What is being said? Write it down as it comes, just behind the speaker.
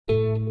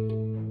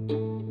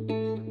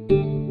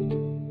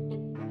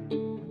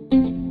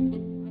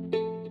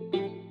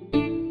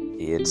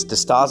It's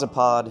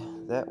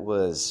DeStasapod. That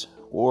was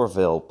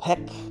Orville Peck.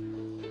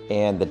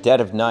 And The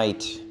Dead of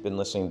Night. Been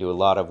listening to a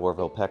lot of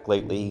Orville Peck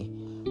lately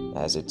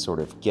as it sort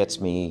of gets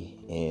me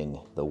in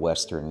the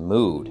Western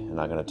mood. And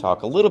I'm going to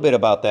talk a little bit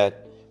about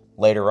that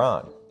later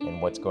on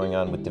and what's going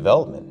on with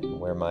development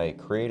and where my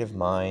creative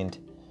mind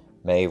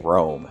may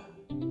roam.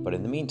 But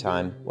in the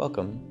meantime,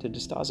 welcome to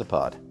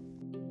DeStasapod.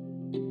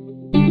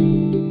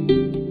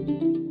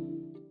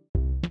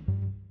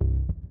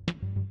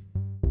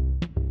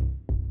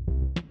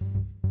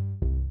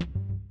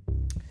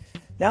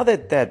 Now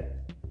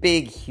that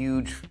big,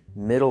 huge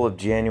middle of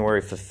January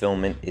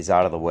fulfillment is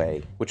out of the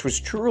way, which was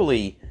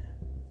truly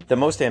the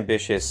most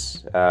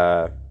ambitious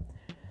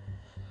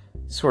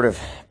sort of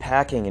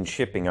packing and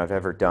shipping I've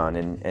ever done,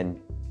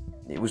 and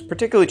it was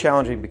particularly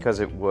challenging because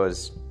it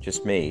was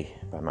just me,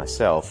 by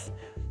myself.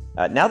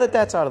 Now that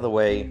that's out of the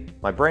way,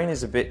 my brain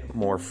is a bit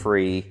more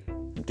free,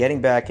 getting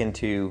back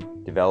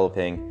into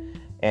developing,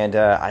 and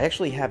I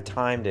actually have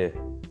time to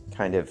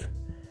kind of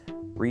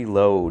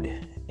reload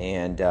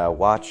and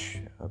watch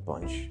a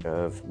bunch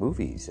of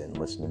movies and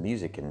listen to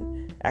music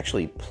and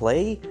actually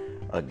play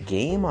a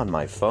game on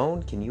my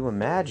phone. Can you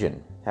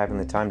imagine having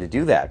the time to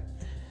do that?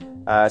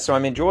 So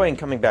I'm enjoying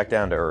coming back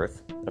down to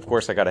earth. Of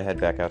course, I got to head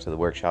back out to the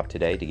workshop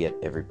today to get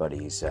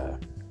everybody's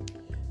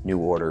new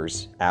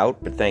orders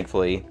out, but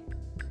thankfully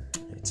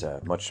it's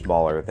much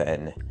smaller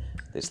than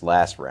this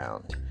last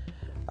round.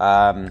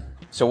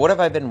 So what have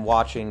I been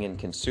watching and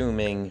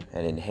consuming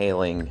and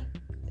inhaling,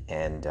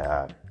 and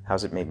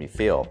how's it made me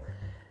feel?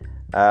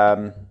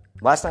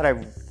 Last night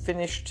I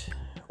finished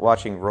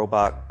watching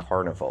Robot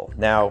Carnival.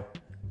 Now,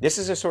 this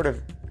is a sort of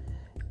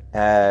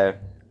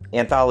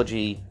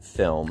anthology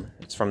film.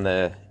 It's from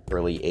the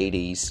early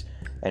 80s,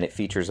 and it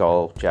features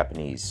all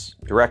Japanese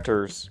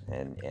directors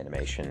and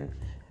animation,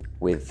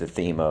 with the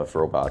theme of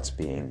robots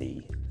being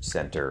the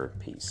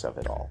centerpiece of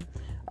it all.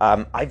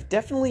 I've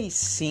definitely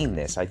seen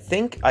this. I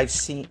think I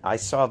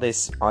saw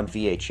this on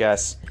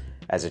VHS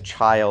as a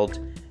child.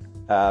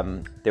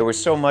 There was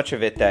so much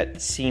of it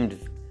that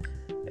seemed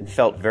and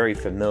felt very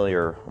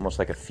familiar, almost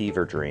like a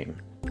fever dream.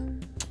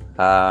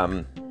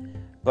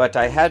 But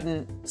I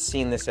hadn't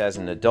seen this as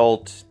an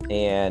adult,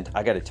 and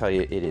I got to tell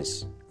you, it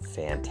is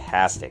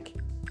fantastic.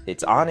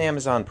 It's on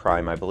Amazon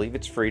Prime. I believe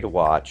it's free to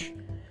watch.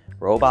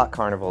 Robot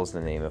Carnival is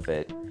the name of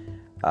it.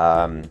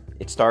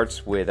 It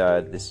starts with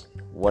this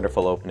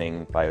wonderful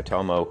opening by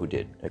Otomo, who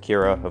did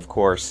Akira, of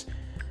course.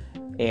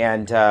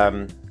 And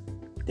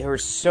there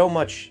is so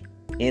much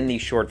in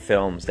these short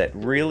films that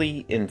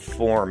really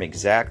inform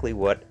exactly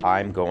what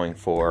I'm going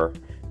for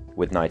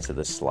with Knights of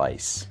the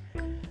Slice.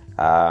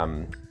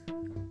 I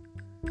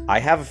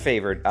have a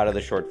favorite out of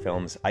the short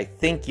films. I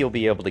think you'll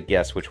be able to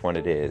guess which one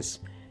it is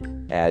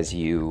as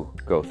you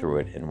go through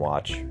it and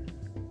watch.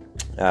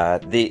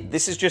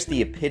 This is just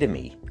the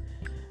epitome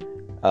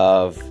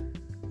of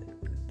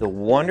the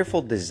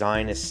wonderful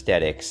design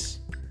aesthetics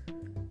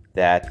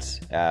that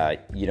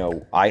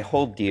I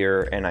hold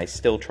dear, and I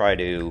still try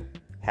to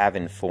have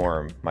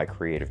inform my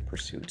creative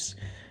pursuits.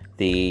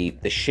 The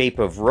shape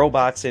of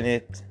robots in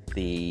it,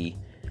 the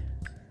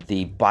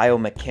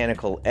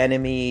biomechanical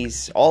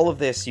enemies, all of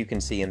this you can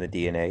see in the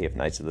DNA of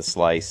Knights of the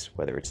Slice,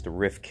 whether it's the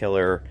Rift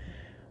Killer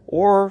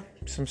or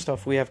some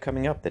stuff we have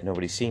coming up that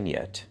nobody's seen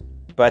yet.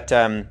 But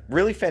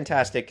really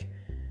fantastic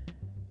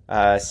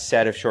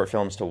set of short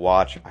films to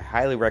watch. I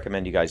highly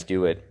recommend you guys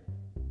do it.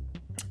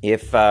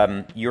 If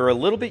you're a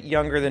little bit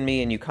younger than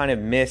me and you kind of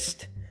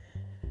missed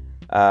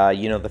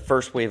the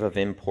first wave of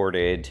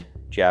imported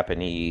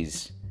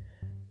Japanese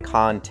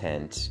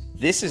content,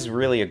 this is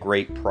really a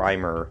great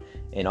primer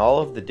in all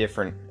of the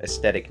different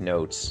aesthetic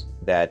notes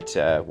that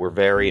were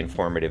very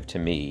informative to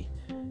me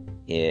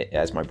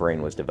as my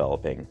brain was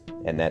developing,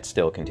 and that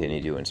still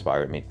continue to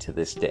inspire me to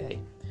this day.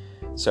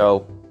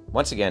 So,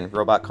 once again,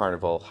 Robot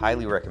Carnival,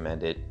 highly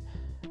recommend it.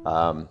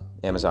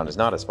 Amazon is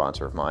not a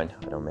sponsor of mine.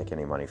 I don't make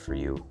any money from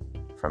you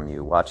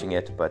watching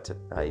it, but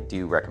I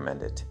do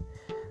recommend it.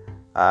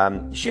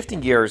 Shifting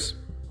gears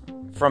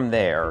from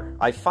there,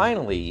 I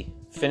finally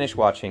finished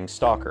watching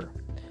Stalker,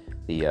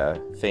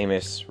 the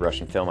famous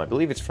Russian film. I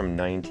believe it's from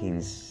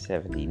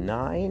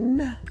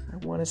 1979, I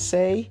want to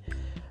say.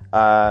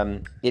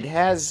 It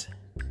has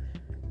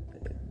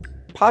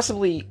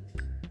possibly,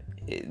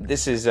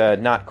 this is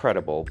not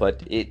credible,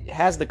 but it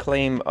has the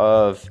claim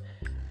of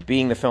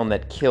being the film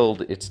that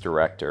killed its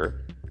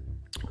director,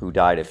 who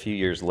died a few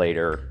years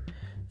later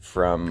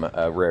from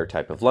a rare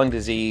type of lung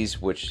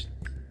disease, which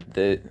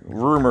the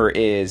rumor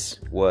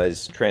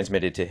was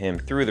transmitted to him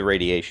through the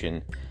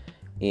radiation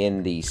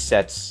in the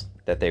sets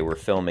that they were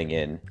filming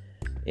in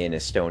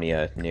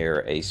Estonia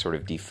near a sort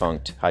of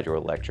defunct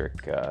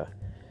hydroelectric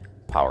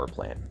power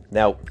plant.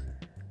 Now,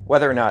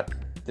 whether or not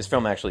this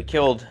film actually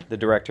killed the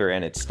director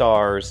and its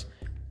stars,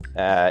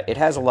 it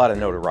has a lot of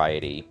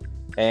notoriety.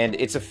 And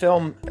it's a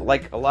film,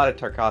 like a lot of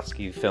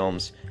Tarkovsky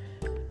films,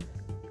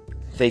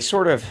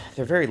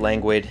 they're very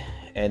languid,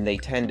 and they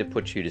tend to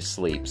put you to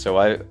sleep. So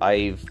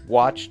I've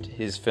watched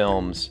his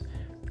films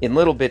in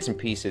little bits and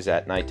pieces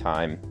at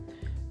nighttime,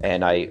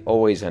 and I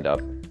always end up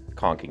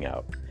conking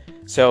out.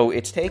 So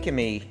it's taken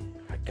me,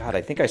 God,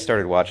 I think I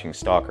started watching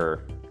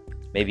Stalker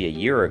maybe a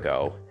year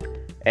ago,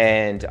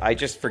 and I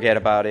just forget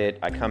about it.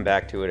 I come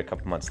back to it a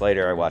couple months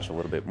later. I watch a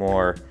little bit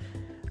more.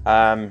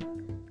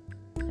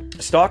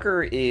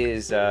 Stalker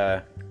is,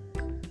 I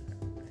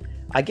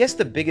guess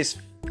the biggest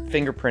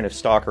fingerprint of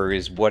Stalker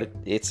is what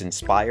it's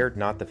inspired,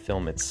 not the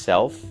film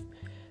itself.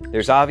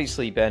 There's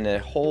obviously been a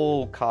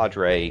whole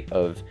cadre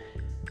of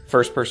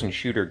first-person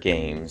shooter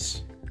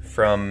games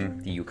from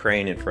the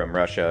Ukraine and from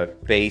Russia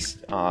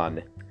based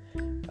on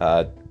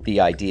the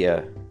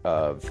idea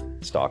of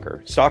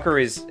Stalker. Stalker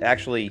is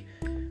actually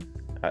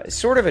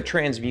sort of a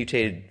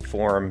transmutated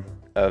form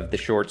of the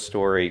short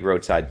story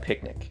Roadside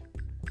Picnic.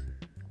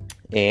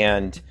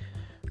 And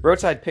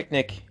Roadside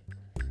Picnic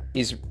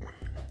is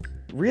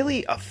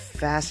really a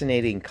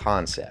fascinating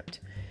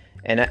concept.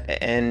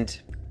 And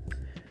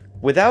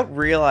without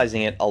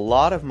realizing it, a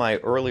lot of my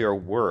earlier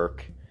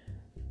work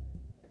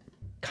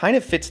kind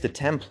of fits the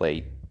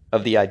template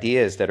of the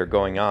ideas that are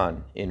going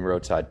on in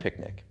Roadside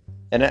Picnic.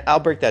 And I'll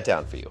break that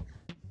down for you.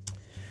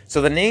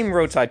 So the name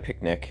Roadside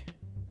Picnic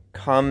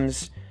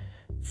comes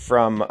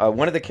from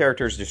one of the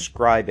characters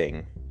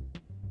describing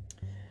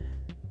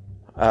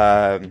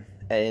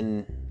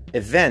an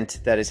event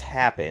that has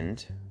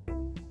happened,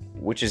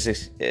 which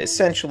is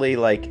essentially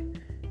like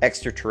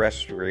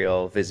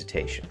extraterrestrial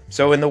visitation.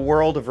 So in the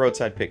world of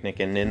Roadside Picnic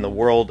and in the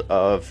world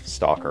of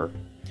Stalker,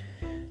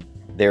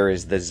 there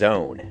is the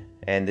zone.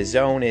 And the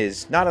zone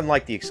is not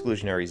unlike the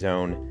exclusionary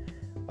zone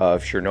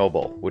of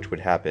Chernobyl, which would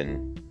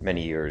happen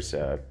many years,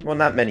 well,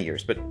 not many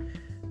years, but I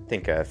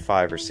think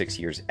 5 or 6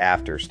 years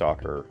after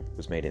Stalker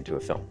was made into a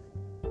film.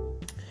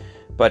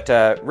 But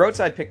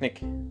Roadside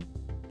Picnic,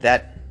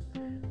 that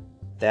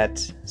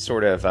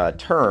sort of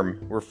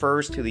term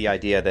refers to the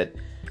idea that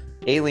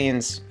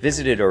aliens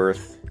visited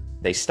Earth,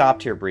 they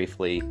stopped here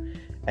briefly,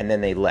 and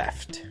then they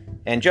left.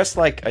 And just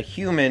like a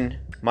human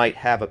might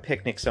have a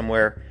picnic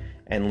somewhere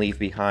and leave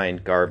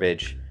behind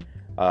garbage,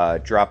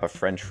 drop a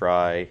French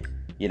fry,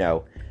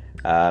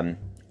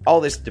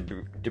 all this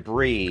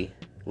debris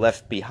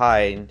left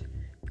behind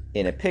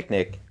in a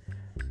picnic,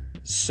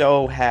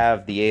 so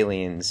have the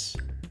aliens,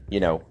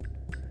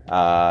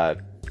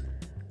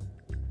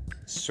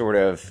 sort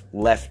of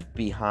left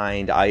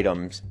behind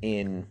items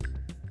in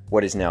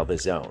what is now the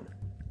zone.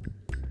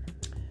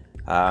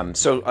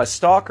 So a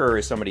stalker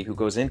is somebody who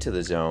goes into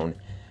the zone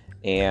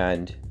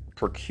and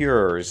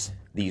procures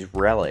these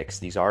relics,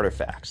 these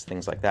artifacts,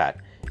 things like that,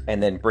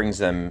 and then brings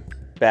them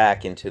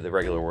back into the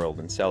regular world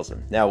and sells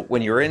them. Now,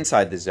 when you're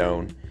inside the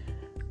zone,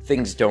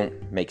 things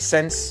don't make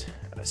sense.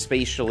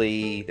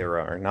 Spatially, there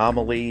are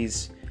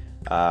anomalies.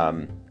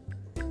 You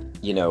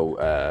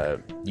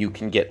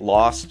can get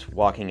lost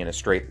walking in a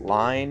straight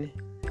line.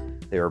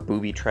 There are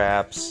booby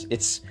traps.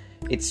 It's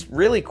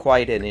really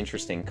quite an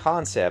interesting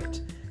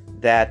concept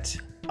that,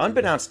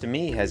 unbeknownst to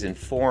me, has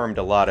informed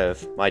a lot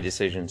of my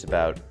decisions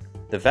about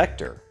the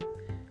Vector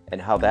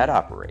and how that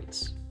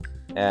operates.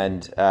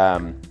 And,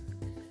 I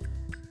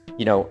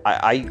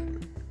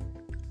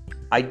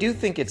do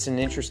think it's an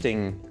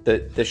interesting...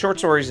 The short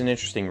story is an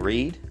interesting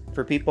read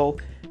for people,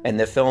 and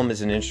the film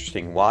is an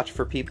interesting watch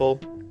for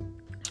people,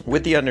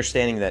 with the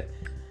understanding that,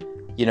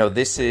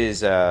 this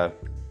is a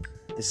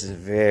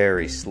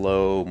very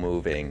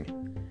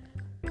slow-moving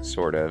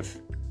sort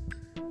of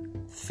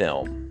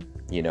film.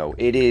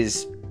 It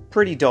is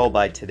pretty dull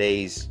by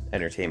today's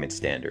entertainment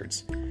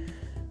standards.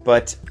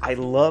 But I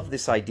love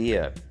this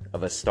idea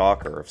of a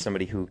stalker, of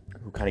somebody who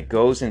kind of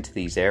goes into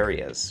these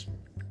areas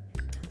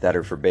that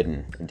are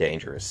forbidden and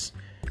dangerous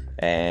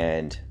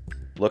and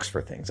looks for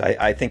things.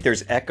 I think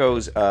there's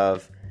echoes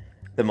of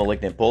the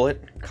Malignant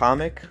Bullet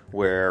comic,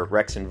 where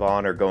Rex and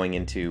Vaughn are going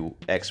into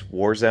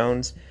ex-war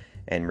zones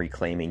and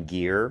reclaiming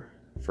gear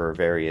for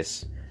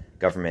various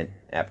government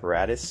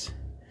apparatus.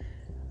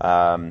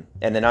 And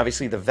then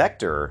obviously the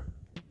Vector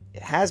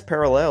has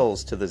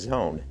parallels to the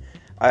Zone.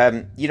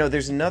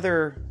 There's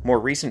another more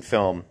recent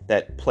film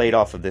that played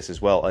off of this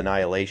as well,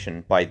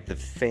 Annihilation, by the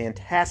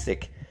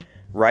fantastic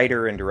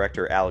writer and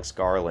director Alex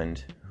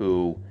Garland,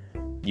 who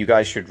you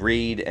guys should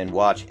read and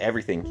watch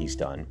everything he's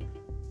done.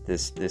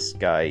 This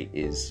guy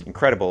is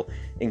incredible,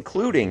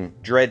 including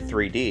Dread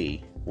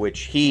 3D,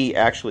 which he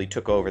actually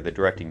took over the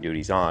directing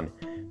duties on,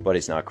 but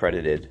is not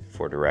credited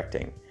for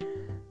directing.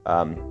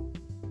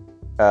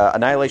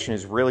 Annihilation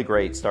is really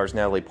great, stars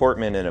Natalie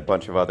Portman and a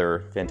bunch of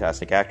other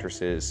fantastic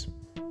actresses.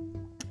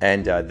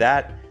 And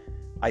that,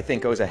 I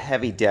think, owes a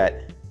heavy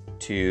debt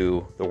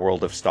to the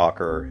world of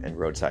Stalker and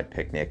Roadside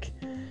Picnic.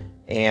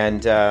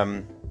 And,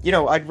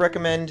 I'd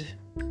recommend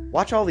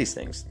watch all these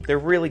things. They're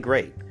really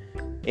great.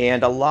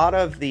 And a lot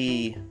of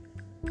the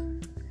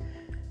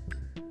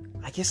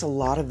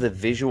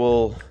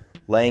visual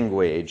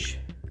language,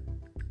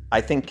 I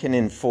think, can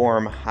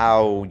inform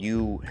how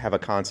you have a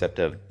concept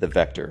of the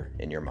Vector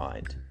in your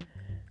mind.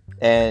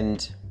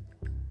 And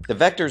the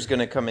Vector is going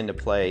to come into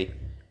play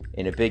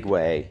in a big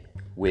way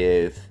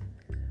with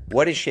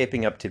what is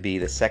shaping up to be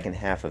the second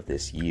half of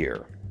this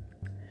year.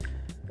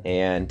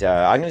 And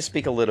I'm going to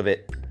speak a little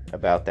bit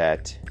about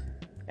that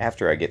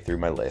after I get through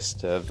my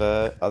list of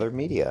other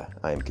media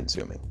I am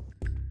consuming.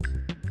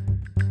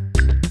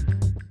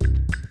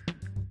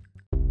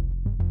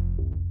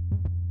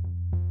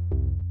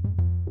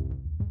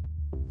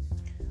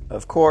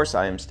 Of course,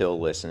 I am still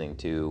listening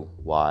to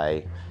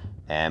YMO,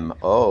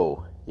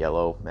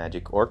 Yellow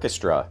Magic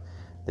Orchestra,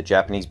 the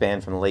Japanese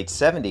band from the late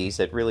 70s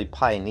that really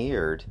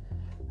pioneered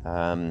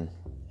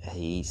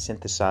a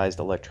synthesized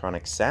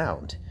electronic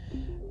sound.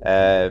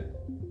 To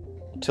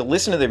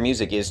listen to their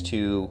music is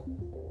to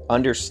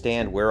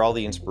understand where all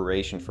the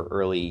inspiration for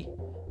early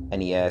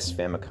NES,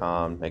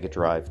 Famicom, Mega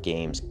Drive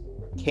games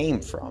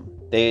came from.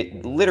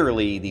 These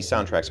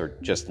soundtracks are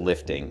just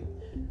lifting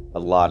a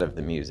lot of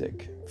the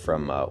music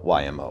from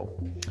YMO.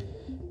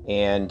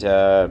 And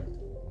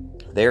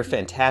they're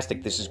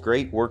fantastic. This is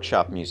great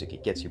workshop music.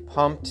 It gets you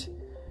pumped.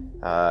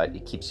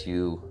 It keeps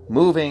you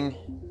moving.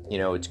 You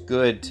know, it's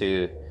good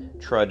to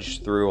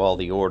trudge through all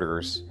the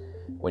orders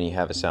when you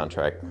have a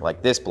soundtrack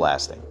like this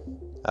blasting.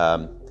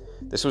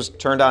 This was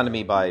turned on to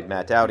me by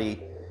Matt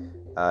Dowdy.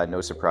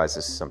 No surprise,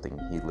 this is something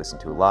he listened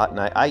to a lot. And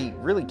I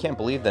really can't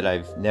believe that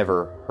I've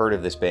never heard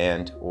of this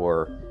band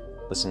or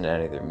listened to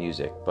any of their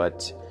music.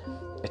 But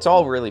it's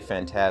all really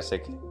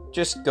fantastic.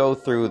 Just go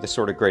through the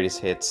sort of greatest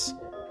hits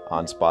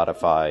on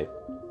Spotify,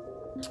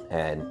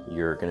 and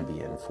you're going to be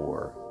in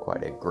for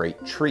quite a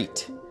great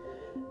treat.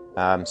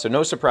 So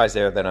no surprise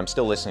there that I'm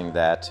still listening to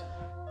that.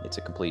 It's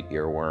a complete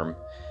earworm.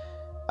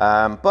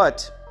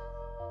 But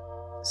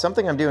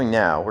something I'm doing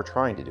now, or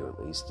trying to do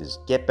at least, is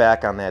get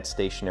back on that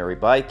stationary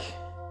bike,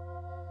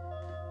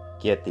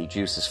 get the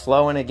juices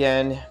flowing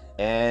again,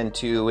 and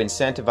to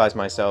incentivize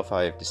myself,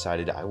 I've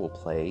decided I will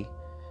play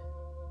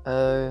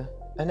a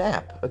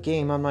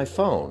game on my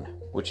phone,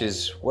 which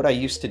is what I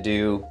used to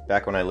do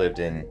back when I lived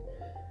in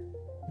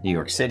New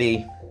York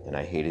City, and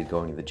I hated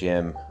going to the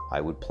gym. I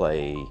would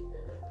play,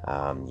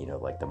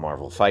 like the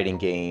Marvel fighting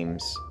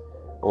games,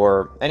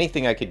 or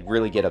anything I could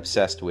really get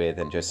obsessed with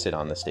and just sit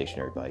on the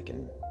stationary bike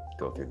and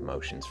go through the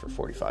motions for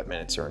 45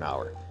 minutes or an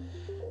hour.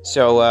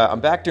 So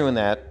I'm back doing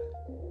that,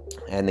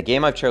 and the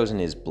game I've chosen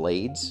is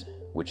Blades,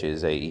 which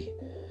is a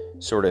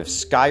sort of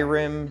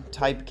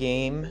Skyrim-type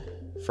game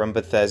from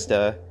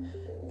Bethesda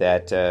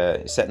that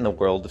is set in the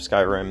world of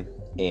Skyrim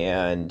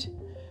and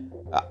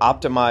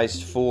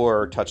optimized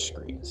for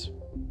touchscreens.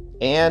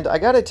 And I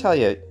gotta tell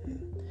you,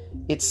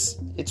 it's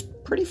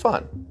pretty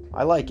fun.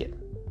 I like it.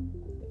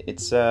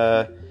 It's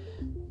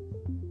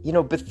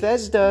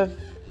Bethesda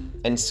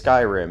and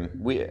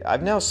Skyrim.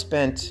 I've now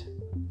spent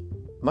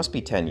must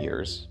be 10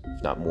 years,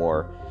 if not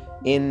more,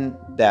 in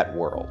that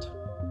world.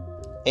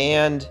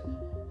 And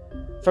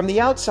from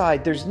the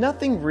outside, there's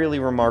nothing really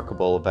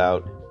remarkable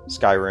about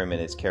Skyrim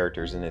and its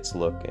characters and its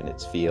look and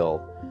its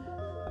feel.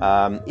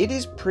 It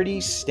is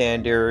pretty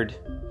standard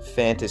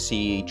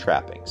fantasy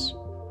trappings.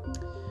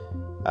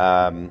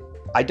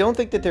 I don't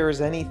think that there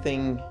is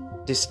anything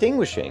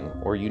distinguishing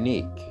or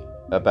unique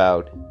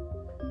about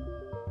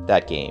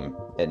that game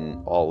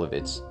and all of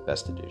its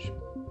vestiges.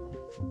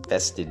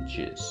 That's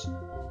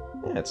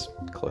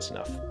close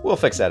enough. We'll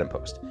fix that in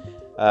post.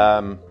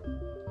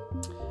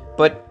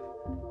 But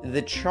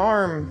the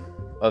charm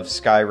of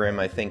Skyrim,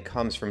 I think,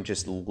 comes from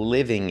just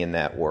living in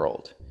that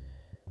world.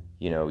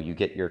 You know, you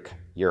get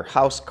your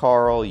house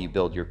carl, you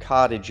build your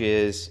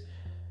cottages,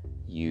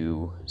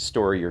 you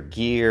store your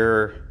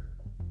gear,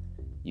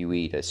 you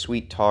eat a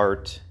sweet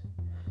tart.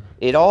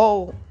 It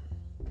all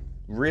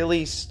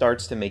really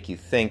starts to make you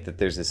think that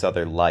there's this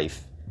other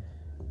life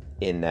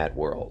in that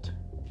world.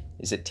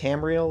 Is it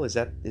Tamriel? Is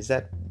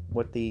that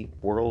what the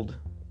world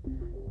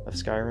of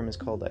Skyrim is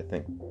called? I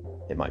think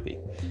it might be.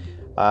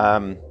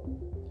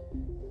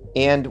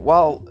 And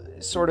while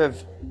sort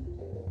of,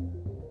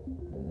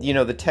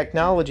 the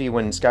technology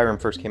when Skyrim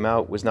first came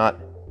out was not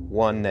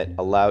one that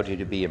allowed you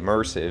to be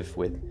immersive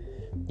with,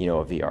 a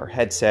VR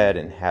headset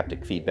and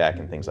haptic feedback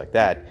and things like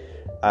that.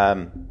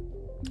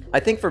 I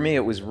think for me it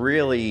was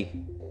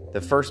really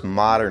the first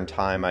modern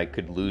time I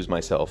could lose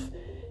myself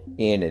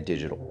in a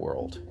digital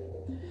world.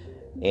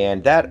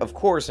 And that, of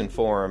course,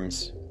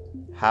 informs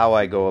how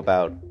I go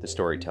about the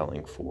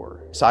storytelling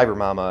for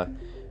Cybermama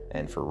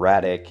and for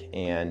Radic,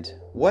 and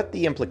what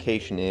the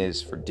implication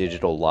is for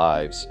digital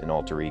lives and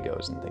alter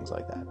egos and things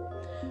like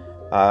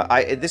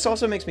that. This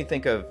also makes me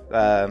think of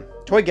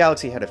Toy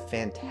Galaxy had a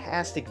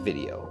fantastic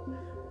video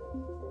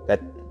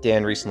that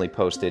Dan recently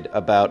posted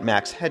about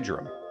Max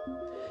Headroom.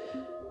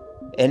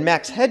 And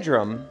Max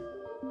Headroom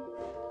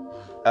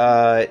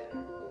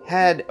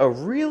had a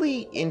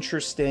really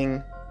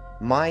interesting,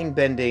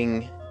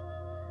 mind-bending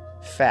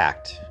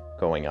fact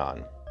going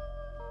on.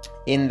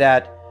 In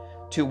that,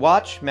 to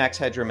watch Max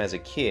Headroom as a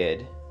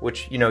kid,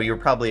 which, you're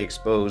probably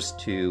exposed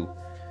to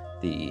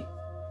the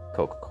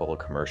Coca-Cola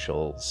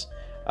commercials.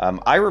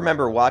 I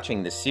remember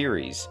watching the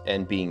series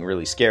and being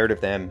really scared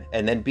of them,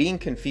 and then being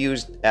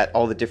confused at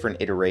all the different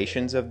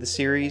iterations of the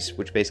series,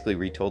 which basically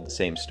retold the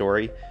same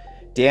story.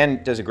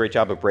 Dan does a great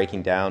job of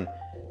breaking down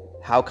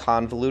how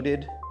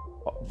convoluted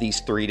these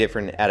three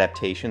different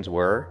adaptations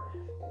were.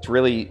 It's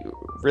really,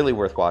 really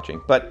worth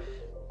watching. But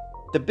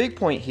the big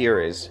point here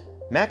is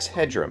Max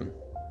Headroom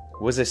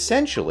was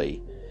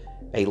essentially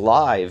a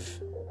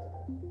live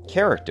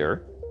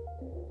character,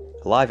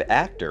 a live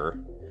actor,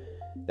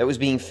 that was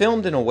being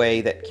filmed in a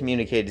way that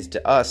communicated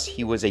to us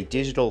he was a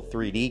digital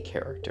 3D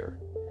character.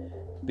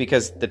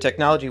 Because the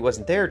technology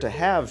wasn't there to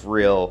have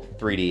real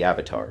 3D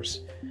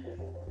avatars.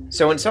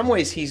 So in some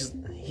ways, he's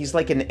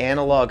like an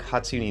analog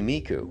Hatsune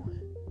Miku.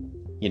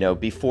 You know,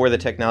 before the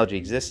technology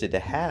existed to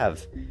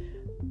have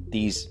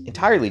these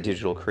entirely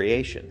digital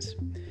creations.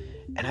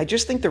 And I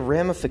just think the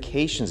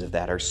ramifications of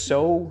that are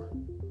so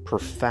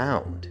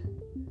profound.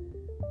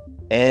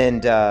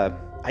 And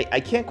I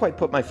can't quite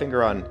put my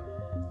finger on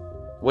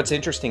what's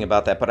interesting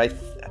about that, but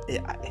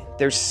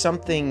there's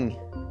something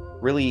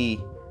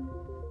really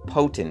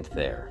potent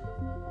there.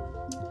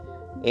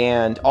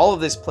 And all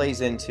of this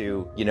plays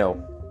into, you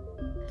know,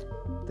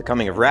 the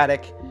coming of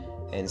Radek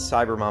and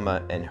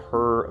Cybermama and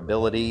her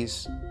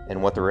abilities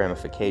and what the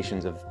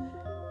ramifications of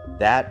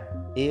that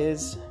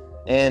is.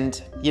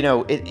 And, you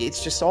know,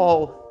 it's just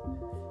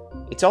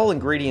it's all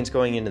ingredients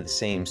going into the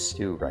same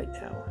stew right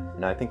now.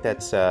 And I think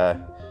that's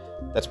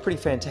pretty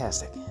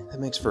fantastic. That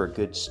makes for a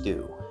good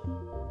stew.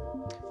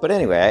 But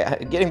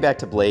anyway, getting back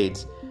to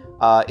Blades,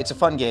 it's a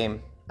fun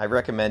game. I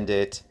recommend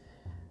it.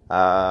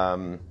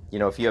 You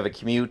know, if you have a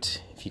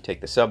commute, if you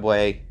take the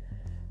subway,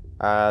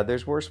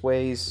 there's worse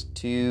ways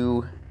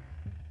to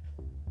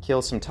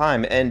kill some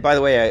time. And by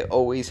the way, I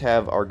always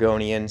have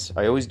Argonians.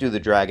 I always do the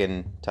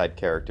dragon-type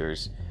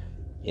characters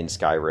in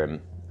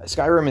Skyrim.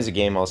 Skyrim is a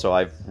game also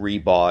I've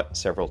rebought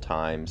several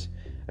times.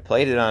 I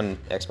played it on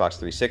Xbox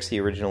 360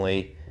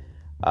 originally.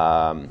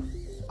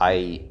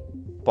 I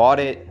bought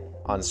it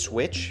on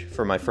Switch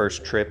for my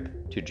first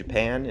trip to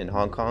Japan in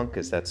Hong Kong,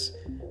 because that's,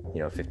 you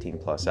know, a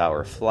 15-plus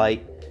hour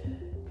flight.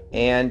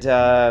 And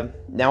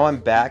now I'm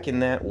back in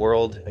that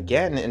world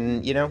again,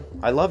 and, you know,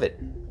 I love it.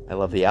 I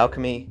love the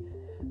alchemy.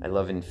 I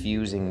love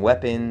infusing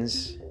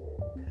weapons.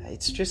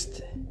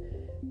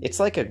 It's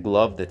like a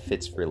glove that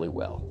fits really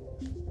well.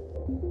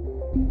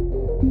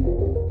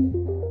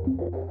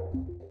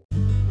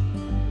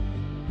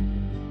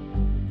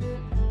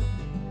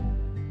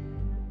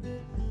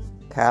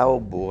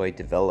 Cowboy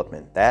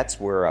development. That's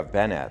where I've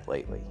been at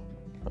lately.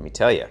 Let me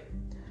tell you.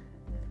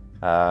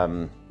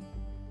 Dowdy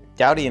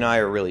and I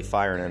are really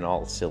firing on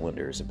all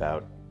cylinders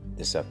about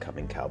this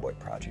upcoming Cowboy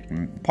project.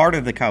 Part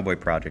of the Cowboy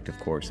project, of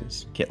course,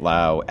 is Kit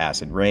Lau,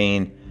 Acid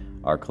Rain,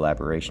 our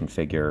collaboration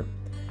figure.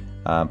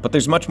 But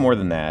there's much more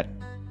than that,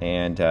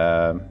 and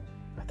I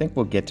think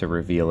we'll get to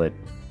reveal it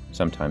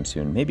sometime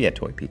soon, maybe at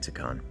Toy Pizza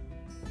Con.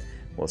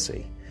 We'll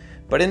see.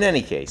 But in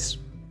any case,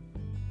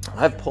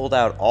 I've pulled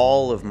out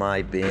all of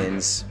my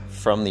bins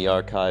from the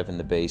archive in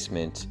the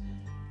basement,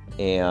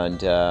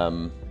 and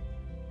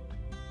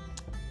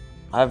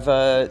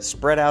I've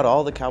spread out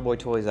all the cowboy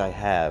toys I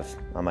have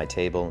on my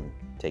table, and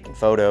taken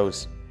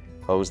photos,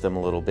 posed them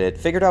a little bit,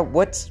 figured out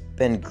what's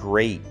been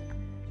great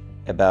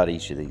about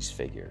each of these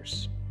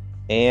figures.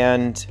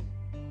 And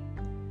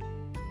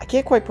I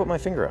can't quite put my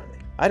finger on it.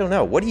 I don't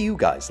know. What do you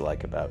guys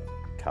like about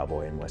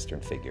cowboy and western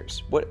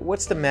figures?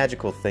 What's the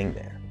magical thing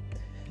there?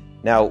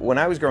 Now, when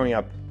I was growing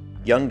up,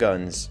 Young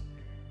Guns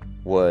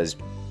was,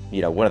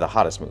 you know, one of the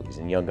hottest movies,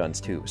 and Young Guns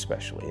 2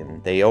 especially.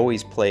 And they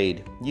always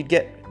played, you'd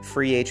get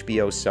free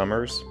HBO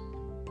summers.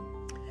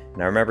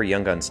 And I remember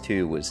Young Guns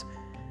 2 was,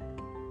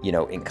 you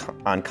know,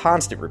 on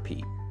constant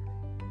repeat.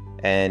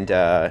 And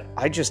I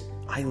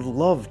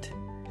loved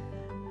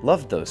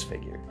those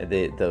figures,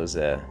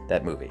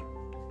 that movie.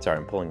 Sorry,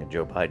 I'm pulling a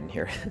Joe Biden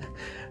here.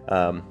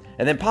 And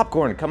then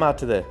Popcorn come out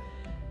to the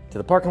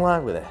parking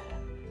lot with a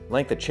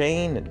length of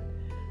chain. And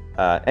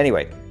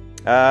anyway,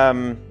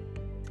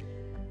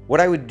 what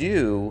I would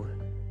do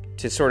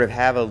to sort of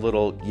have a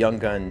little Young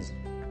Guns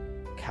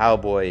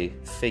cowboy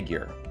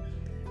figure,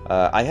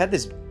 I had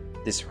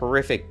this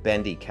horrific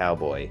bendy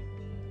cowboy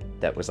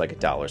that was like a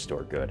dollar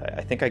store good.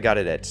 I think I got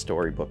it at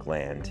Storybook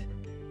Land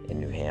in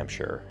New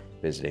Hampshire,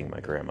 visiting my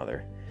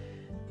grandmother.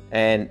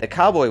 And the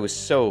cowboy was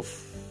so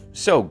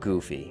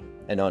goofy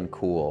and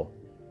uncool.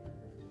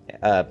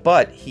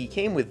 But he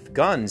came with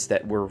guns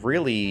that were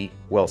really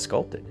well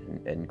sculpted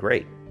and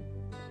great.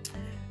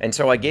 And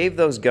so I gave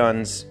those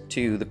guns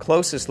to the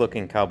closest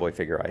looking cowboy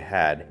figure I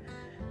had,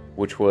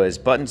 which was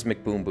Buttons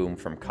McBoom Boom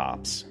from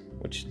Cops,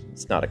 which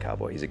is not a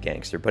cowboy, he's a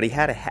gangster, but he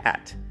had a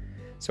hat.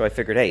 So I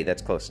figured, hey,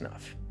 that's close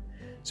enough.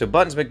 So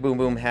Buttons McBoom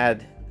Boom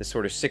had this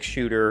sort of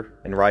 6-shooter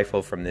and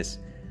rifle from this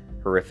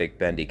horrific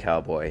bendy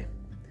cowboy.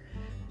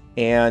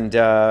 And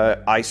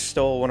I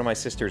stole one of my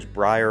sister's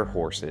Briar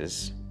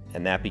horses,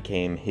 and that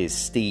became his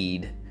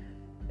steed.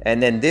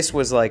 And then this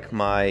was like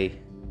my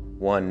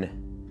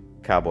one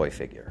cowboy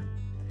figure.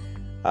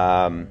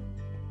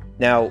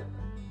 Now,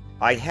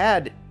 I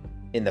had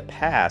in the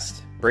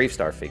past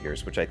Bravestar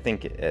figures, which I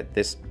think at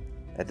this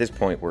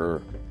point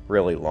were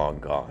really long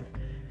gone.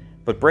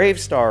 But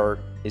Bravestar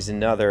is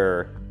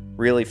another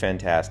really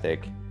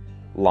fantastic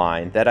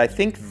line that I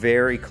think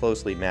very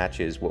closely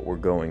matches what we're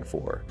going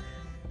for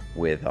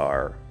with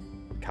our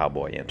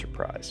cowboy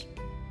enterprise.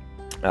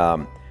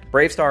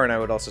 Bravestar, and I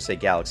would also say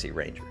Galaxy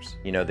Rangers.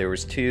 You know, there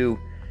was two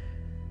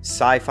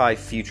sci-fi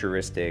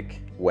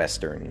futuristic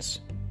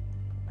westerns,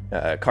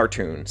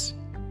 cartoons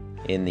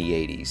in the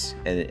 80s,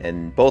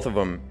 and both of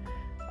them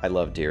I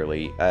love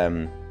dearly.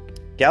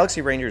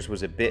 Galaxy Rangers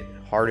was a bit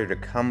harder to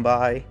come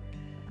by.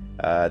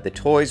 The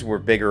toys were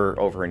bigger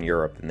over in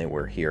Europe than they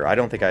were here. I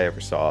don't think I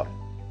ever saw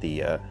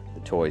the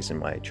toys in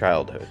my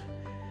childhood,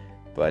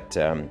 but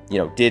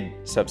did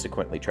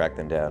subsequently track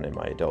them down in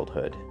my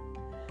adulthood.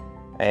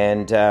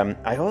 And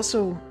I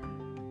also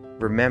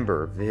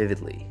remember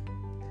vividly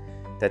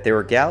that there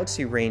were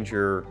Galaxy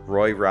Ranger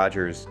Roy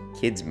Rogers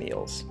kids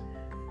meals,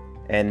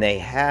 and they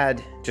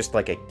had just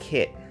like a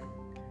kit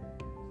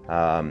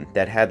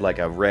that had like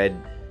a red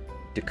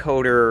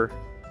decoder.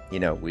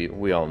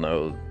 We all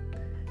know,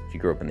 if you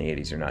grew up in the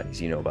 80s or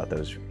 90s, you know about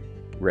those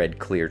red,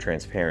 clear,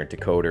 transparent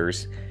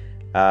decoders.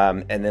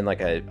 And then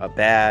like a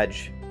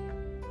badge.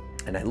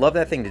 And I love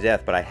that thing to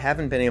death, but I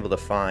haven't been able to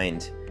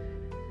find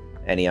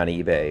any on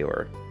eBay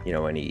or,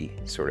 any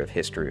sort of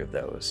history of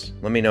those.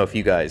 Let me know if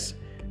you guys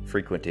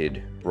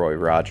frequented Roy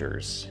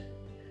Rogers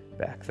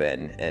back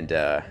then and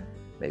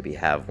maybe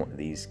have one of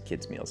these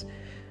kids' meals.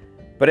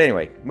 But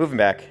anyway, moving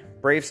back.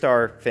 Brave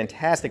Star,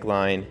 fantastic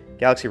line.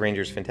 Galaxy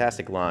Rangers,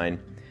 fantastic line.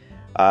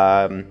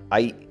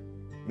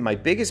 My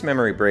biggest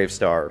memory of Brave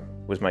Star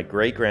was my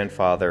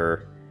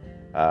great-grandfather,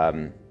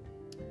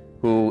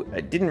 who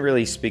didn't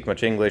really speak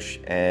much English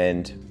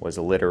and was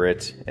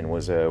illiterate and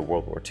was a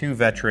World War II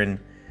veteran.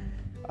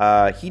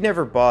 He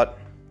never bought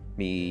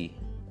me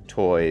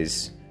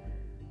toys.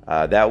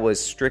 That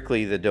was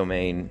strictly the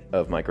domain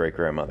of my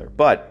great-grandmother.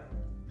 But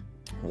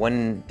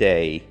one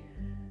day,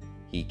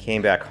 he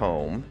came back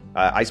home.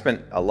 I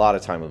spent a lot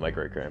of time with my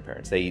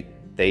great-grandparents.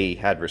 They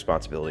had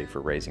responsibility for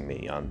raising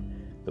me on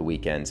the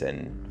weekends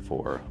and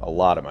for a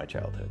lot of my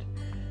childhood.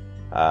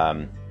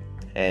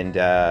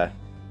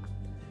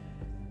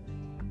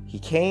 He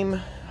came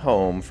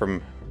home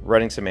from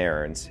running some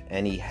errands,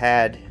 and he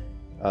had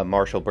a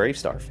Marshall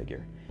Bravestar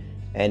figure,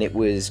 and it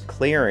was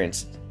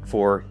clearanced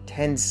for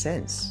 10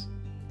 cents.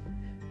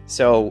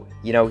 So,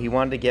 he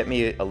wanted to get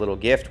me a little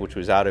gift, which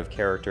was out of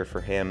character for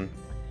him,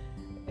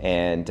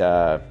 and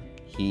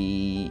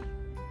he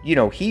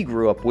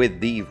grew up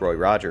with the Roy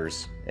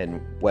Rogers and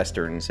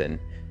Westerns, and,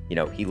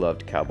 he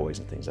loved cowboys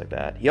and things like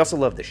that. He also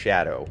loved the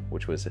Shadow,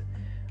 which was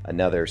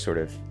another sort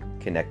of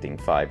connecting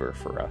fiber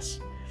for us.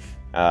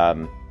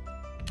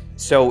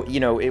 So,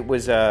 it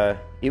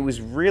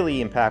was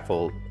really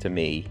impactful to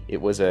me.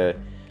 It was a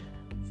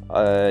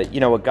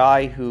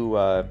guy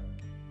who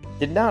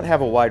did not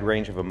have a wide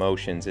range of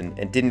emotions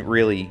and didn't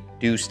really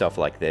do stuff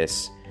like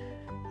this,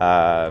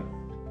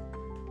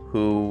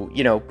 who,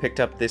 picked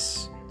up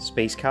this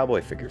space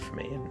cowboy figure for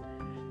me.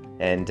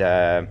 And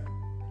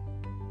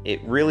it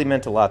really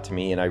meant a lot to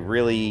me, and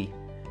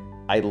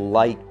I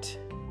liked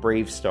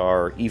Brave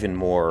Star even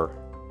more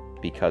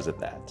because of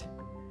that.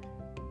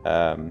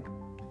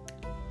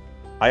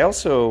 I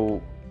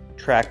also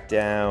tracked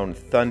down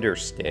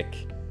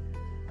Thunderstick.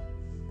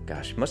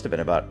 Gosh, it must have been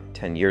about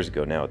 10 years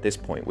ago now at this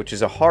point, which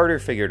is a harder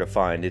figure to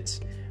find.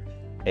 It's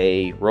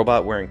a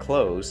robot wearing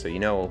clothes, so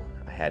I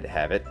had to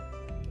have it.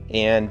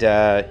 And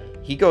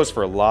he goes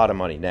for a lot of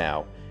money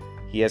now.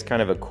 He has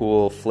kind of a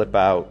cool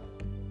flip-out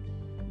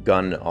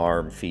gun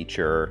arm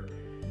feature,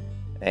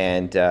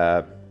 and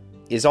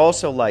is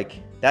also like,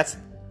 that's,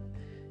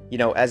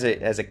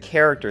 as a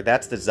character,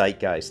 that's the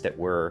zeitgeist that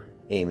we're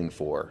aiming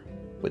for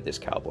with this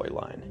cowboy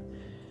line.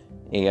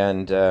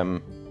 And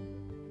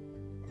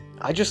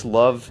I just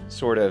love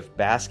sort of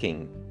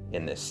basking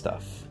in this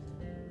stuff.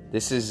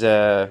 This is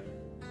a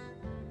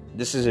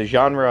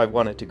genre I've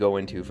wanted to go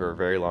into for a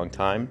very long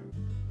time.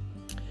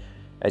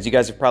 As you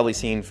guys have probably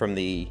seen from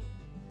the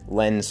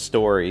Lens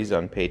stories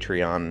on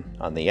Patreon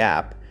on the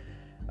app,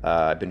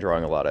 I've been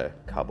drawing a lot of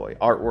cowboy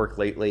artwork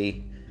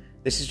lately.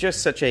 This is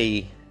just such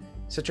a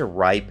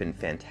ripe and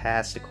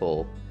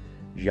fantastical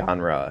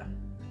genre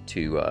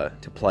to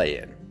play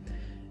in,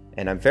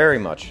 and I'm very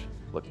much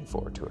looking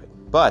forward to it.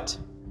 But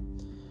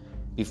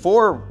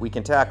before we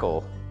can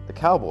tackle the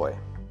cowboy,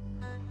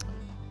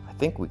 I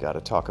think we got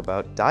to talk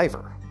about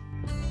Diver.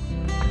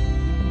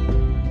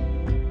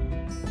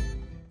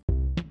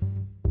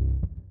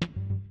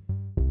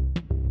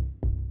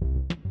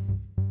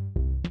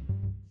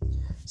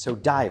 So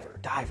Diver.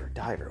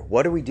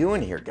 What are we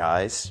doing here,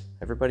 guys?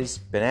 Everybody's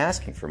been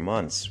asking for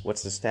months.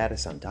 What's the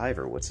status on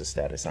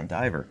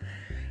Diver?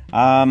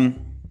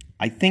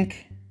 I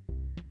think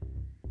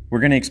we're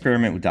going to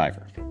experiment with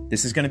Diver.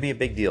 This is going to be a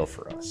big deal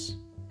for us.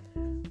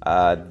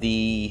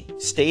 The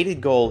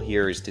stated goal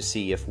here is to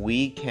see if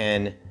we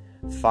can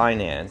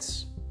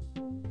finance,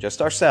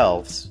 just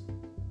ourselves,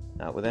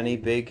 not with any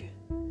big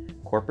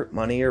corporate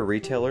money or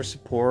retailer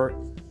support,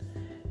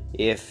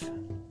 if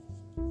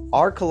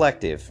our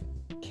collective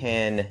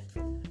can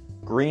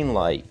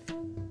greenlight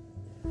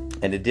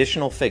an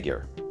additional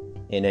figure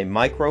in a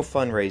micro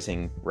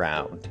fundraising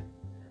round,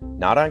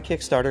 not on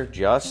Kickstarter,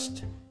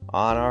 just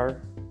on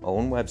our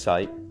own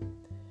website.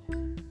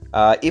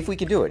 If we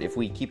can do it, if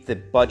we keep the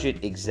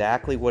budget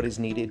exactly what is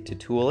needed to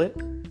tool it,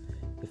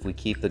 if we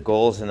keep the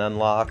goals and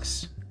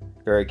unlocks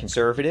very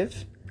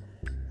conservative,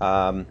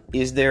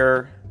 Is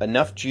there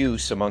enough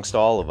juice amongst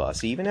all of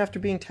us, even after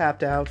being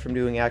tapped out from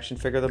doing Action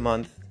Figure of the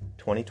Month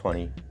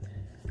 2020?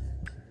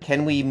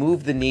 Can we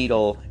move the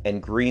needle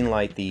and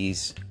greenlight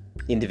these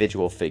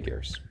individual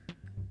figures?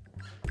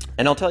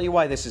 And I'll tell you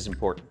why this is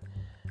important.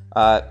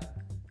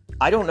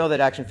 I don't know that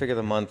Action Figure of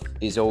the Month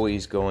is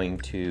always going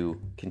to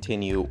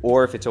continue,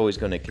 or if it's always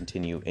going to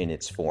continue in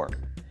its form.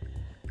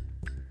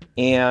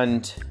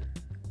 And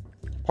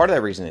part of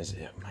that reason is,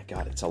 oh my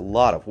God, it's a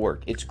lot of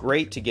work. It's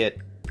great to get,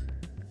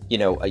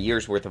 a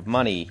year's worth of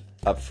money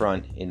up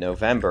front in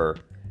November.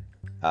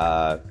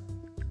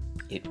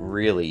 It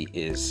really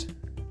is.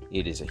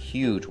 It is a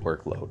huge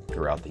workload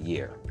throughout the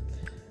year.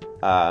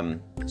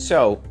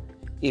 So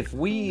if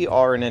we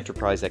are an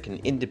enterprise that can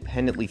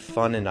independently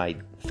fund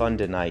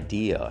an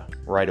idea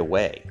right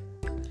away,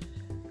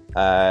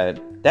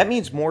 that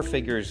means more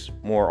figures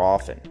more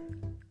often.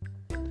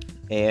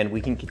 And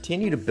we can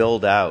continue to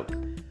build out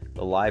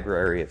the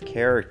library of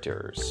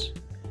characters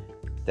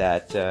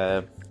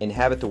that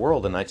inhabit the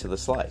world of Knights of the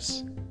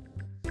Slice.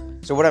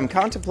 So what I'm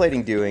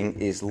contemplating doing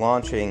is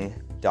launching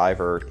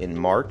Diver in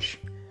March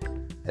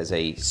as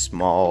a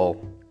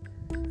small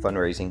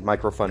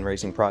micro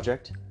fundraising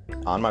project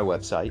on my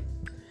website.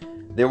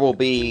 There will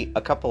be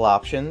a couple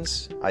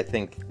options. I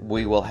think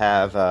we will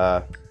have,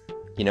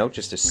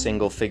 just a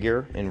single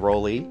figure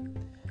enrollee,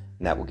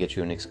 and that will get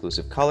you an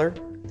exclusive color.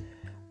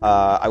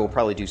 I will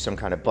probably do some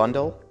kind of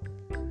bundle,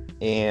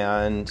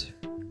 and,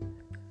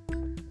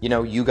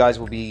 you guys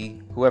will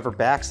be, whoever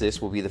backs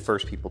this will be the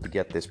first people to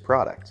get this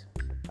product.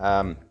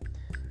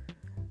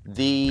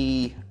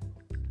 The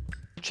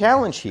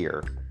challenge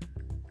here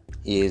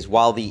is,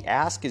 while the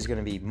ask is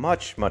going to be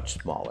much, much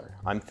smaller,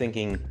 I'm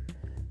thinking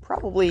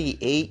probably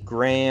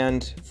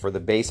 $8,000 for the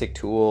basic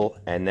tool,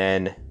 and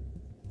then,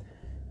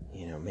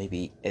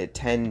 maybe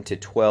 $10,000 to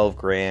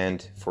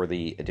 $12,000 for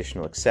the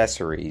additional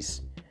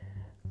accessories.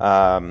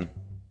 The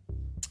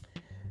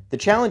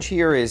challenge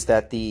here is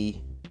that the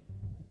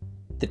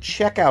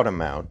checkout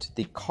amount,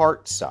 the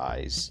cart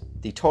size,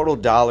 the total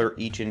dollar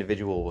each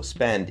individual will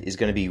spend is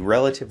going to be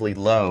relatively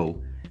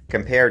low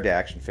compared to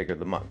Action Figure of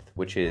the Month,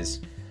 which is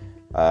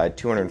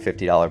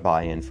 $250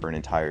 buy-in for an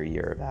entire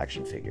year of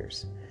action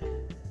figures.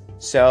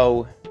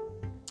 So,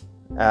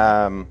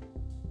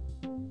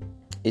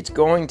 it's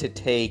going to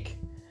take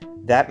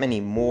that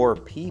many more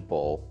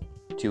people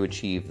to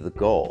achieve the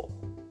goal.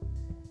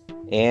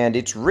 And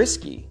it's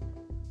risky,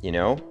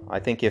 I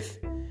think if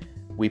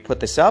we put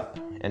this up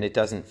and it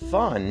doesn't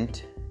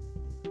fund,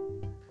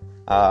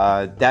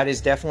 that is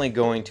definitely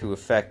going to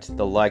affect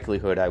the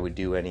likelihood I would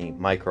do any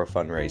micro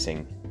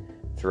fundraising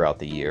throughout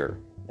the year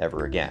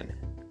ever again.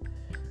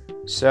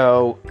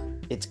 So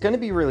it's going to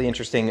be really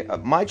interesting.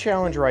 My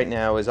challenge right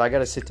now is I got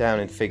to sit down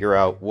and figure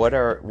out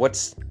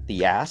what's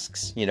the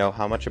asks.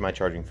 How much am I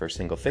charging for a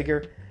single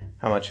figure?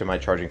 How much am I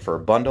charging for a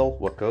bundle?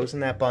 What goes in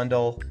that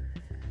bundle?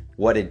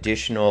 What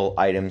additional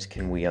items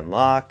can we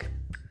unlock?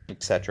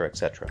 Etc.,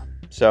 etc.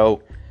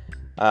 So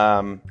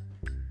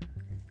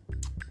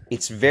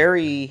it's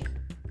very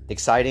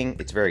exciting.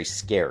 It's very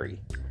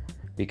scary,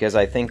 because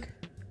I think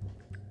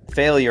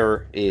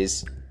failure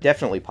is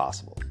definitely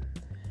possible.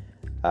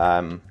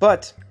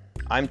 But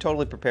I'm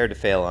totally prepared to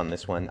fail on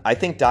this one. I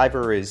think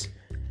Diver is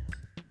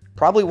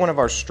probably one of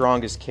our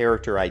strongest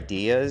character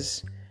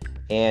ideas,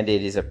 and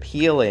it is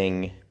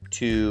appealing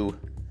to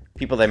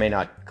people that may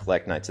not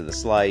collect Knights of the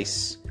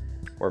Slice,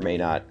 or may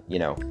not,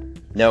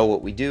 know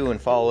what we do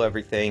and follow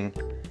everything.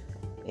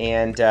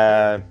 And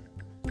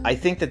I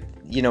think that,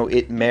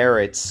 it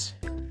merits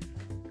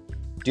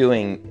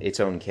doing its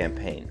own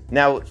campaign.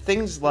 Now,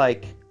 things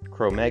like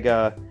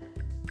Chromega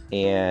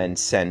and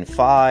Sen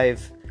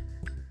 5,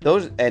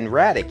 those, and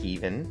Radic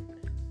even,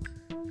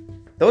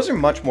 those are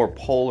much more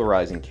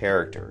polarizing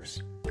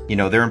characters.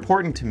 They're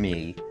important to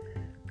me.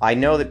 I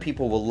know that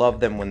people will love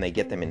them when they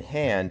get them in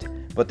hand,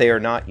 but they are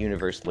not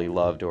universally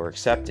loved or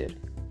accepted.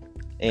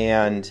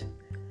 And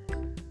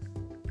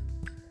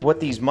what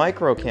these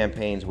micro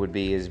campaigns would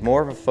be is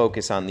more of a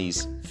focus on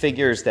these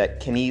figures that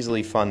can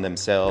easily fund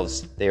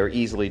themselves. They are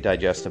easily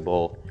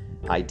digestible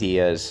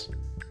ideas,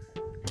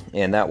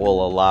 and that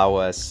will allow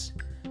us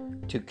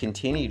to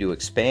continue to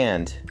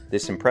expand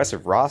this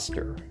impressive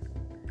roster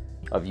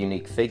of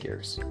unique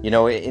figures.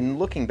 In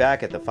looking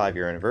back at the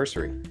 5-year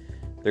anniversary,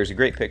 there's a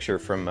great picture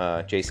from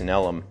Jason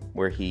Ellum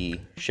where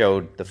he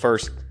showed the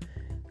first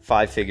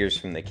 5 figures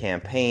from the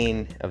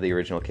campaign of the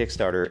original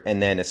Kickstarter,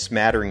 and then a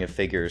smattering of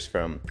figures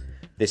from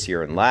this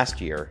year and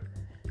last year.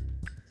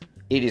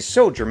 It is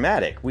so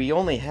dramatic. We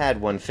only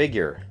had one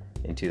figure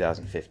in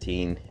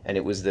 2015, and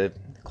it was the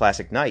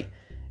classic Knight.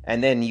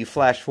 And then you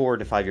flash forward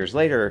to 5 years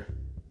later,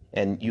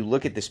 and you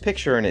look at this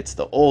picture, and it's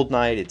the old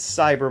Knight, it's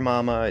Cyber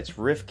Mama, it's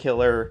Rift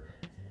Killer,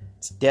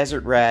 it's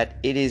Desert Rat.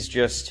 It is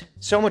just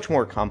so much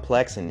more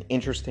complex and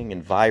interesting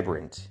and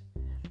vibrant.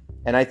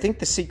 And I think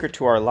the secret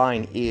to our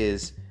line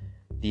is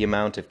the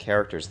amount of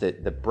characters, the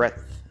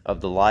breadth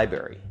of the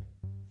library,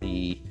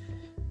 the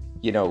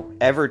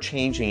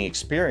ever-changing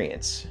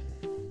experience.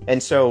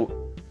 And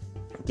so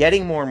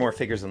getting more and more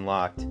figures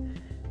unlocked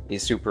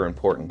is super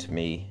important to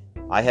me.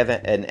 I have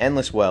an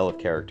endless well of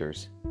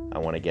characters I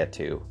want to get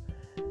to.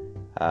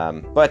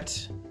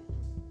 But,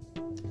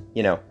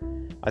 you know,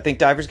 I think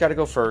Diver's got to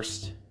go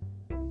first.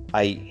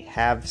 I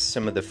have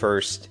some of the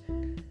first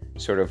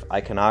sort of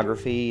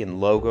iconography and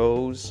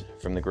logos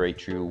from the Great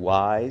True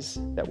Wise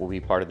that will be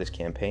part of this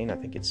campaign. I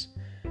think it's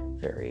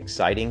very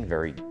exciting,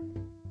 very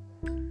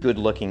good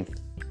looking,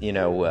 you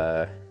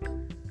know,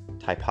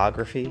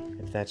 typography,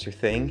 if that's your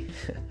thing.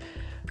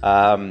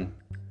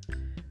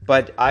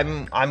 But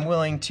I'm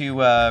willing to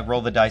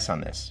roll the dice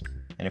on this,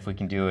 and if we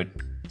can do it,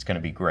 it's going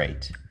to be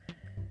great.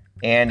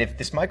 And if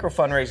this micro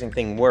fundraising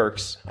thing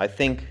works, I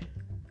think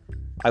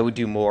I would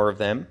do more of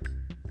them.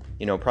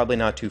 You know, probably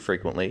not too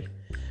frequently.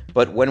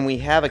 But when we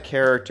have a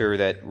character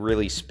that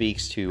really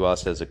speaks to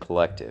us as a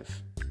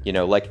collective, you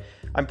know, like,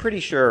 I'm pretty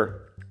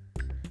sure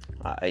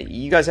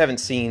you guys haven't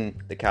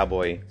seen the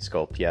Cowboy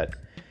sculpt yet,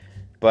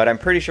 but I'm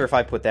pretty sure if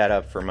I put that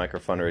up for micro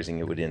fundraising,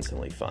 it would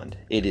instantly fund.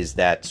 It is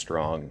that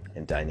strong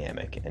and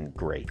dynamic and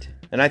great.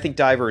 And I think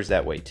Diver is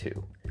that way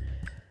too.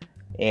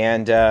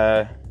 And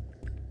as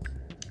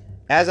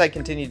I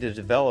continue to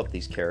develop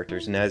these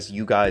characters, and as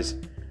you guys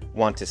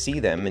want to see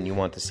them, and you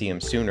want to see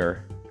them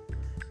sooner,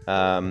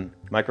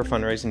 micro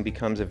fundraising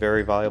becomes a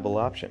very viable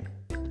option.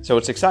 So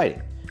it's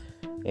exciting.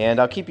 And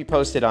I'll keep you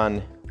posted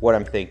on what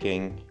I'm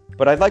thinking.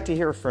 But I'd like to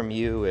hear from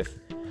you if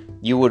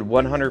you would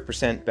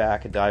 100%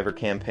 back a Diver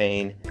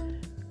campaign,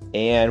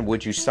 and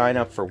would you sign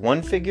up for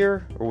one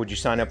figure, or would you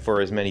sign up for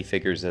as many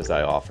figures as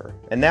I offer?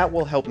 And that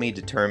will help me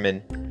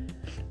determine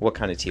what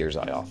kind of tiers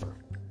I offer.